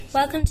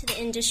Welcome to the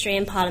Industry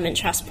and Parliament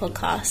Trust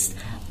podcast.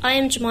 I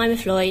am Jemima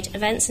Floyd,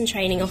 Events and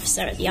Training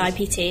Officer at the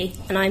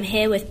IPT, and I'm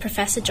here with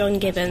Professor Jon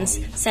Gibbins,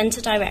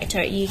 Centre Director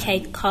at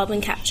UK Carbon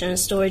Capture and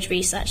Storage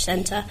Research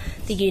Centre,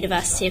 the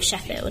University of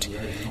Sheffield.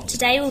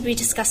 Today we'll be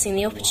discussing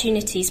the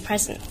opportunities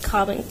present in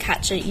carbon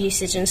capture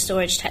usage and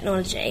storage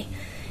technology.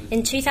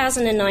 In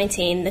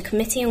 2019, the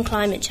Committee on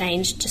Climate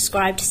Change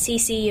described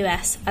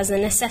CCUS as a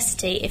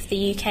necessity if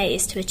the UK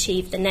is to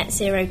achieve the net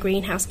zero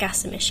greenhouse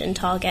gas emission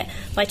target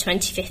by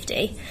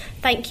 2050.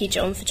 Thank you,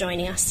 Jon, for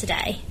joining us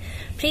today.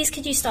 Please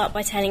could you start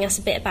by telling us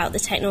a bit about the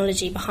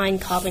technology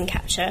behind carbon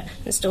capture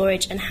and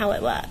storage and how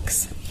it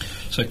works?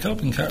 So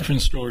carbon capture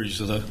and storage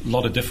is a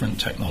lot of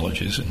different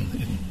technologies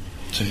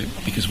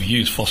because we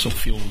use fossil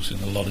fuels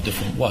in a lot of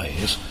different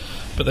ways,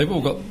 but they've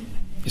all got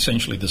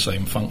essentially the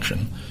same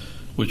function,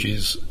 which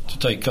is to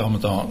take carbon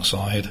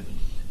dioxide,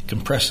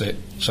 compress it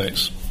so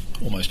it's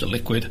almost a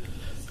liquid,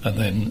 and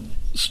then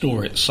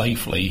store it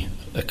safely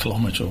a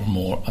kilometre or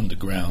more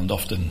underground,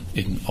 often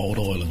in old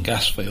oil and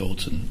gas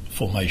fields and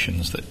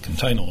formations that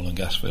contain oil and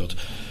gas fields,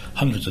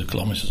 hundreds of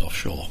kilometres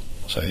offshore.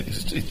 So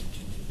it's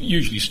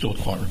usually stored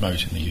quite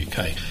remote in the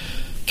UK.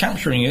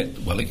 Capturing it,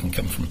 well, it can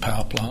come from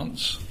power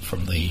plants,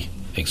 from the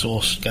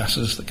exhaust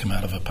gases that come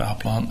out of a power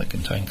plant that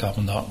contain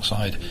carbon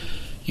dioxide.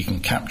 You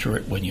can capture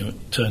it when you're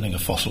turning a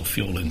fossil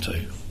fuel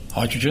into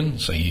hydrogen.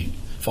 So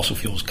fossil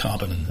fuel's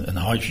carbon and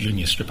hydrogen,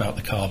 you strip out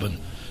the carbon,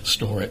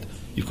 store it,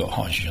 you've got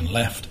hydrogen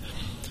left.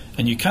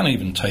 And you can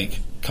even take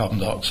carbon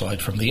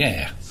dioxide from the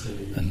air.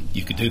 And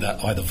you could do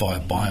that either via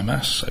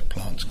biomass, so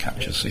plants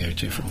capture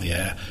CO2 from the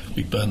air.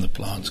 We burn the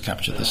plants,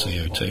 capture the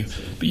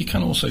CO2. But you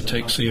can also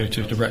take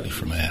CO2 directly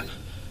from air.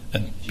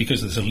 And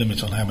because there's a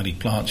limit on how many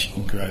plants you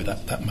can grow,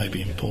 that may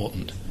be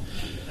important.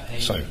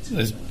 So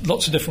there's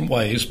lots of different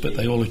ways, but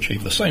they all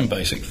achieve the same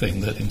basic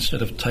thing, that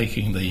instead of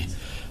taking the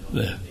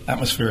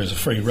atmosphere as a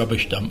free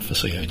rubbish dump for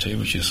CO2,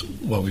 which is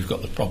why we've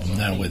got the problem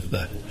now with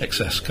the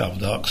excess carbon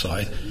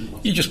dioxide,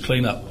 you just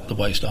clean up the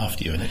waste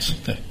after you, and it's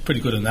pretty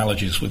good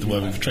analogies with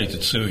where we've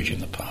treated sewage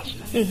in the past.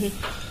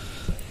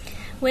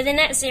 Mm-hmm. With a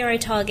net zero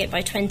target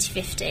by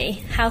 2050,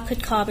 how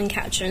could carbon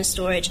capture and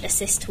storage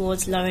assist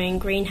towards lowering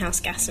greenhouse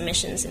gas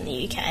emissions in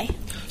the UK?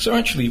 So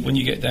actually, when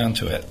you get down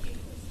to it,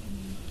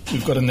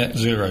 we've got a net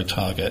zero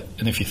target,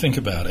 and if you think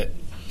about it,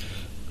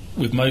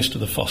 with most of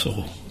the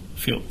fossil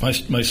fuel,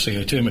 most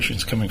CO2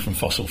 emissions coming from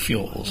fossil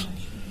fuels,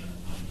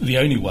 the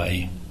only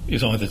way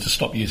is either to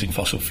stop using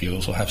fossil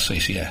fuels or have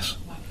CCS.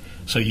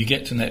 So you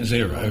get to net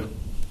zero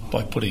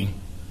by putting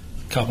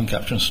carbon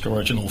capture and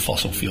storage in all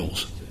fossil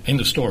fuels. End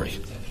of story.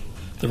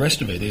 The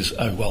rest of it is,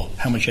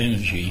 how much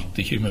energy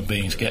do human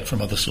beings get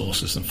from other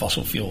sources than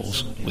fossil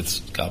fuels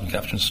with carbon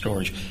capture and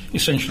storage?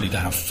 Essentially to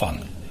have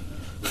fun.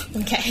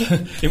 Okay.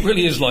 It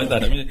really is like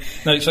that. I mean,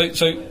 no.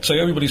 So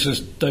everybody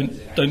says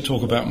don't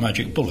talk about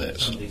magic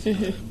bullets.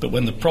 Mm-hmm. But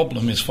when the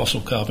problem is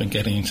fossil carbon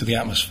getting into the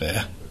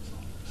atmosphere,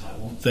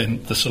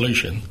 then the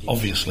solution,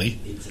 obviously,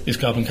 is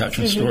carbon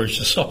capture and storage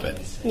to stop it.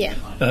 Yeah.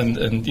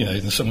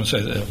 And someone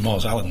said,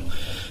 Mars Allen,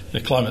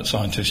 the climate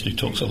scientist who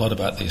talks a lot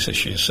about these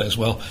issues, says,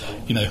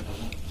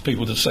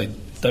 people that say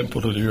don't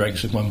put all your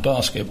eggs in one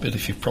basket, but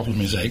if your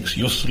problem is eggs,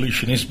 your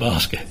solution is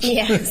baskets.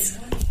 Yes.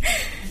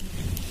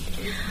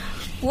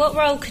 What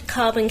role could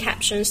carbon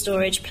capture and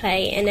storage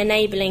play in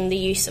enabling the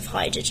use of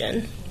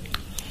hydrogen?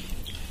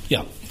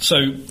 Yeah,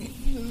 so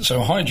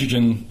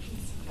hydrogen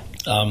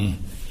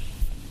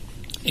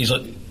is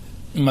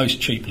most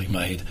cheaply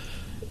made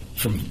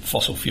from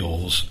fossil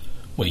fuels,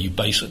 where you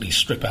basically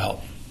strip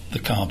out the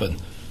carbon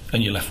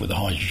and you're left with the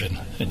hydrogen,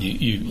 and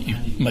you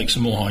make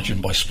some more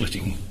hydrogen by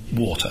splitting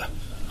water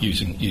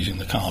using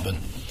the carbon.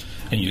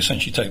 And you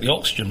essentially take the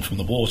oxygen from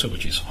the water,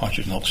 which is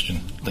hydrogen and oxygen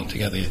linked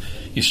together,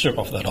 you strip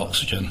off that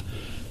oxygen,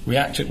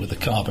 react it with the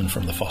carbon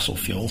from the fossil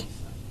fuel,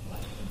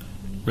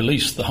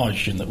 release the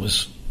hydrogen that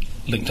was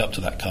linked up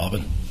to that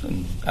carbon,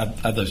 and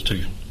add those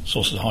two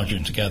sources of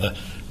hydrogen together,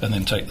 and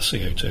then take the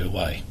CO2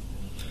 away.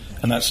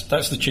 And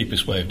that's the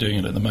cheapest way of doing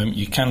it at the moment.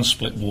 You can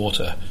split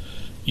water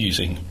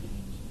using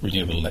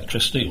renewable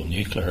electricity or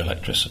nuclear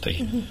electricity,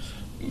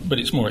 mm-hmm. but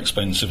it's more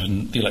expensive,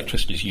 and the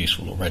electricity is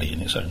useful already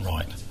in its own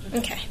right.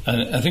 Okay.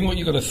 And I think what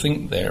you've got to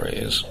think there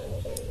is,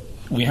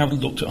 we have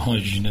looked at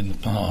hydrogen in the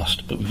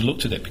past, but we've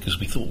looked at it because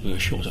we thought we were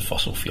short of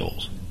fossil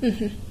fuels.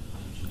 Mm-hmm.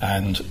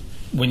 And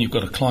when you've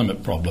got a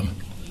climate problem,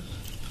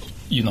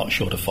 you're not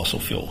short of fossil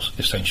fuels.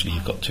 Essentially,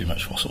 you've got too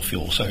much fossil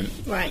fuel. So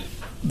right.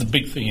 The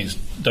big thing is,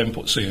 don't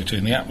put CO2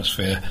 in the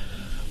atmosphere.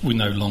 We're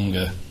no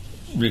longer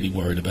really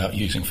worried about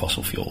using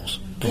fossil fuels,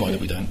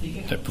 provided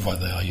mm-hmm.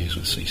 provided they are used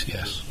with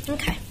CCS.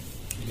 Okay.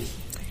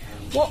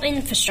 What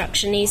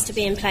infrastructure needs to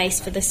be in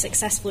place for the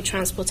successful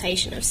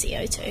transportation of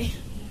CO2?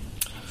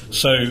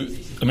 So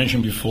I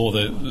mentioned before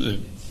the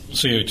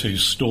CO2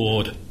 is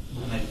stored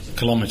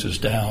kilometres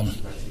down,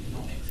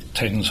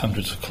 tens,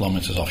 hundreds of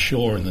kilometres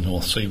offshore in the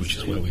North Sea, which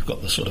is where we've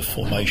got the sort of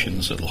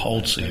formations that will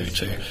hold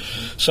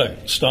CO2. So,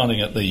 starting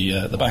at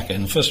the back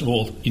end, first of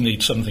all, you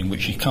need something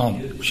which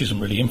isn't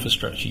really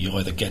infrastructure. You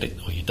either get it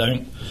or you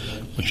don't,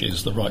 which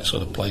is the right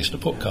sort of place to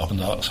put carbon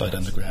dioxide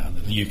underground.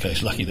 And the UK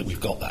is lucky that we've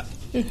got that.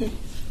 Mm-hmm.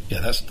 Yeah,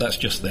 that's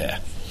just there.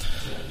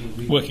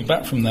 Working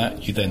back from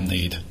that, you then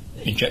need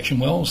injection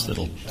wells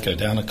that'll go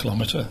down a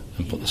kilometre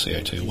and put the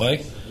CO2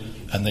 away.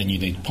 And then you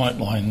need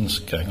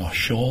pipelines going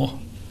offshore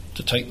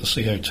to take the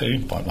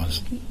CO2,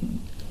 pipelines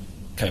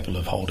capable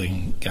of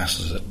holding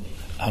gases at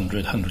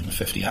 100,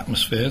 150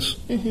 atmospheres.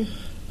 Mm-hmm.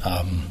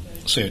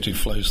 CO2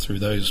 flows through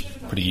those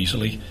pretty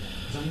easily,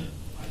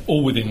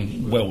 all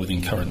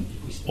within current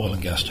oil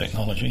and gas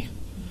technology.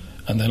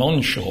 And then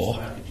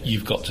onshore,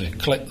 you've got to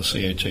collect the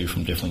CO2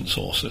 from different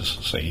sources,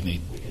 so you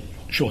need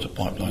shorter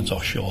pipelines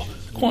offshore.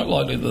 Quite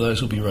likely that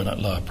those will be run at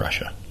lower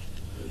pressure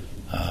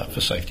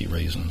for safety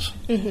reasons.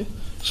 Mm-hmm.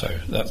 So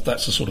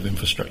that's the sort of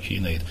infrastructure you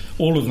need.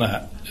 All of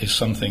that is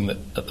something that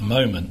at the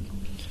moment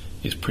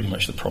is pretty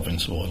much the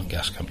province of oil and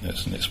gas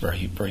companies, and it's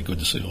very, very good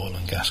to see oil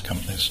and gas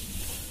companies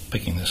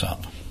picking this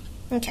up.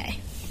 Okay.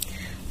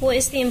 What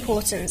is the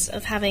importance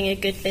of having a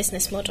good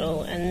business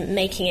model and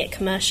making it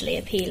commercially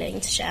appealing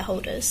to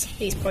shareholders,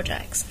 these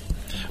projects?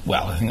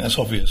 Well, I think that's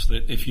obvious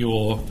that if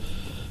you're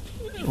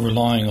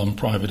relying on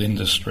private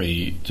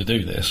industry to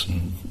do this,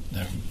 and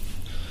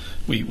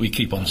we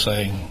keep on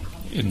saying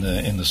in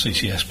the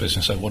CCS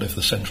business, so what if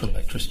the central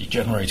electricity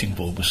generating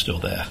board was still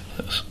there?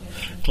 That was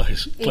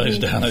closed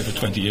mm-hmm. down over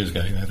 20 years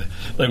ago.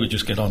 They would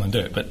just get on and do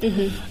it. But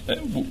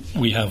mm-hmm.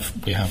 we have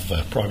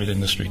private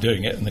industry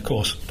doing it, and of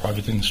course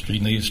private industry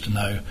needs to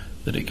know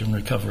that it can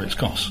recover its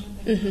costs.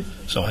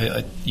 Mm-hmm.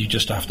 So you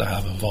just have to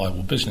have a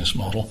viable business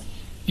model.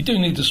 You do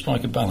need to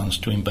strike a balance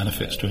between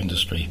benefits to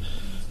industry,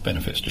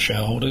 benefits to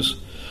shareholders.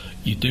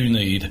 You do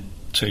need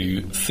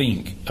to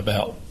think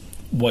about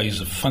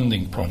ways of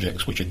funding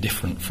projects which are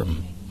different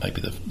from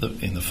maybe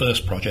in the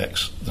first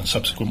projects than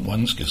subsequent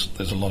ones, because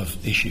there's a lot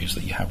of issues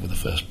that you have with the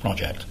first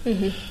project.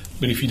 Mm-hmm.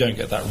 But if you don't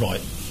get that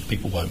right,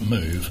 people won't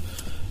move.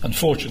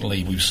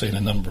 Unfortunately, we've seen a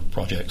number of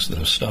projects that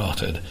have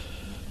started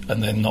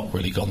and then not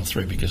really gone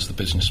through because the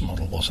business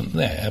model wasn't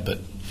there. But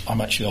I'm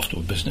actually off to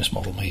a business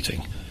model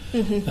meeting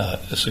mm-hmm.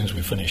 As soon as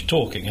we finish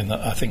talking, and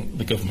I think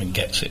the government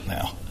gets it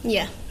now.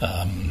 Yeah.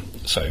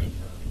 So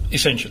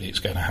essentially it's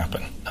going to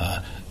happen.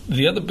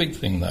 The other big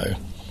thing, though,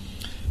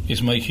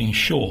 is making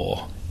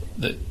sure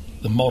that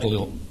the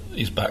model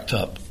is backed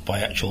up by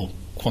actual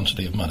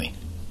quantity of money.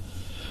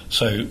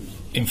 So,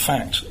 in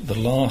fact, the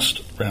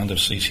last round of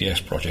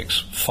CCS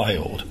projects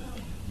failed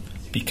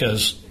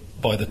because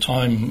by the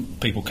time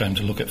people came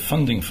to look at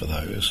funding for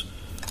those,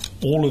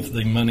 all of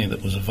the money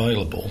that was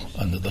available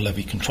under the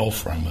levy control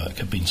framework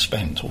had been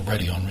spent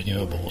already on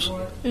renewables.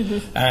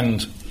 Mm-hmm.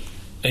 And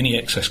any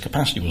excess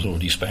capacity was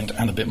already spent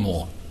and a bit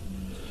more.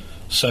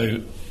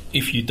 So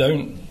if you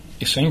don't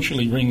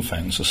essentially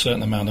ring-fence a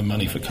certain amount of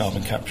money for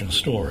carbon capture and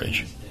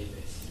storage,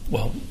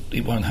 well,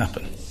 it won't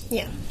happen.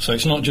 Yeah. So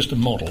it's not just a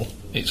model,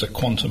 it's a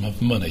quantum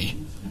of money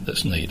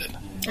that's needed.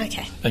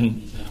 Okay.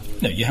 And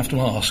you have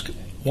to ask,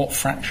 what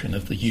fraction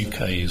of the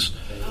UK's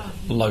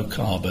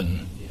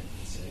low-carbon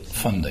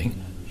funding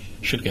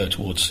should go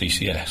towards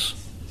CCS?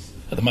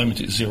 At the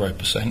moment it's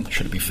 0%.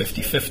 Should it be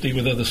 50-50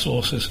 with other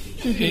sources?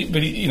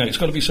 Mm-hmm. It's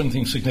got to be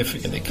something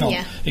significant.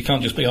 It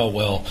can't just be, oh,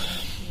 well,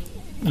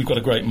 we've got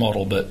a great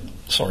model, but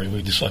sorry,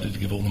 we decided to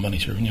give all the money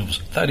to renewables.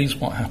 That is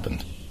what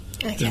happened.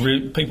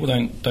 Okay. People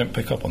don't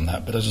pick up on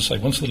that, but as I say,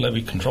 once the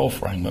levy control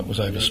framework was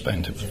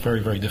overspent, it was very,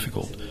 very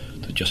difficult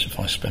to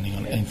justify spending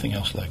on anything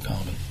else low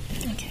carbon.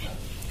 Okay.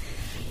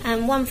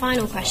 One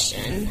final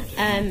question.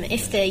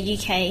 If the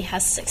UK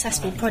has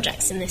successful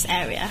projects in this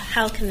area,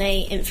 how can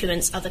they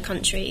influence other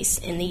countries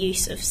in the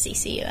use of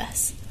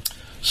CCUS?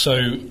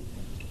 So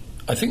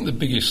I think the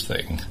biggest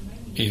thing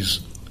is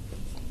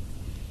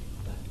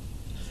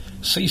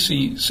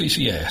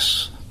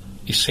CCS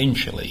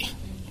essentially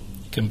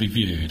can be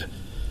viewed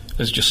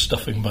as just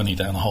stuffing money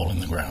down a hole in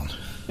the ground.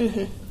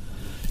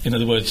 Mm-hmm. In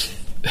other words,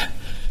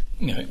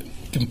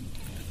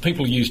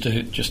 people are used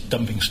to just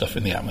dumping stuff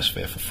in the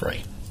atmosphere for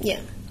free. Yeah.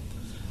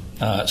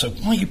 So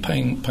why are you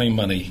paying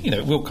money?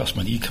 It will cost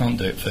money. You can't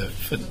do it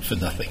for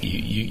nothing.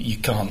 You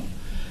can't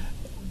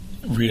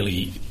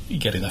really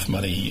get enough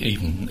money,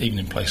 even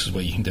in places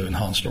where you can do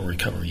enhanced oil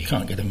recovery. You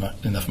can't get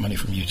enough money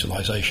from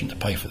utilisation to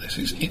pay for this.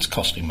 It's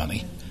costing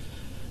money,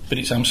 but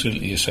it's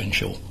absolutely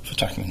essential for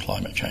tackling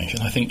climate change.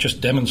 And I think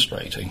just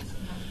demonstrating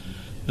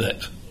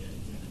that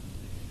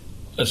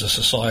as a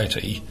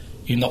society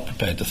you're not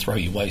prepared to throw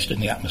your waste in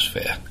the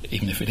atmosphere,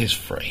 even if it is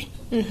free,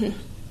 mm-hmm.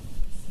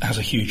 has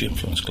a huge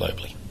influence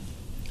globally.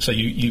 So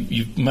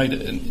you've made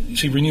it.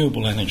 See,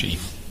 renewable energy,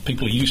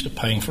 people are used to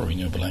paying for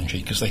renewable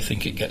energy because they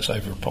think it gets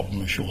over a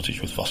problem of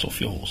shortage with fossil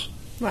fuels.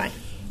 Right.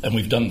 And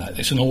we've done that.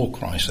 It's an oil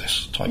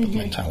crisis type mm-hmm. of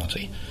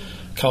mentality.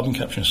 Carbon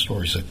capture and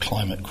storage is a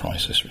climate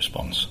crisis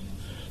response.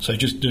 So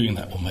just doing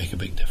that will make a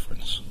big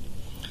difference.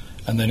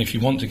 And then if you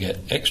want to get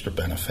extra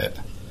benefit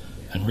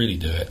and really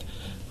do it,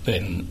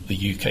 then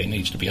the UK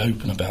needs to be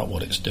open about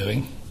what it's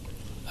doing.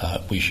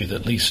 we should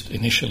at least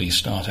initially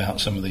start out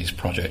some of these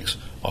projects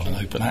on an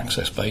open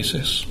access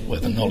basis where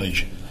the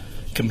knowledge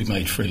can be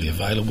made freely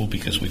available,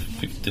 because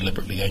we've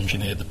deliberately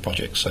engineered the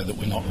project so that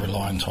we're not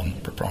reliant on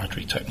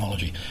proprietary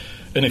technology.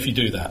 And if you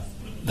do that,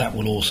 that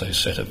will also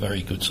set a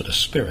very good sort of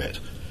spirit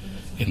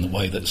in the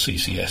way that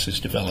CCS is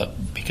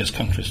developed, because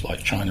countries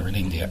like China and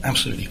India,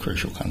 absolutely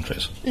crucial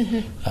countries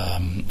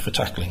for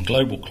tackling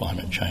global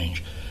climate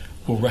change,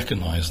 will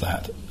recognise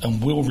that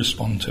and will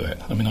respond to it.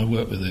 I mean, I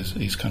work with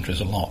these countries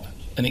a lot,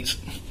 and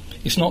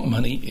it's not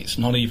money, it's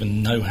not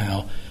even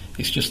know-how,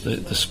 it's just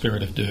the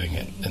spirit of doing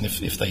it. And if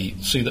they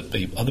see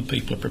that other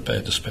people are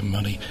prepared to spend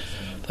money,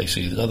 they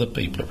see that other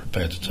people are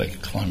prepared to take a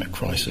climate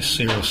crisis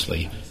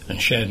seriously and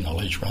share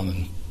knowledge rather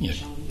than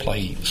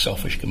play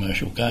selfish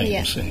commercial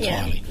games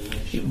entirely,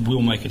 it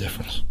will make a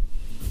difference.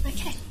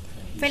 Okay,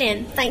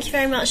 brilliant. Thank you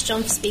very much,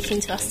 John, for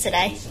speaking to us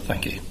today.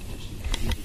 Thank you.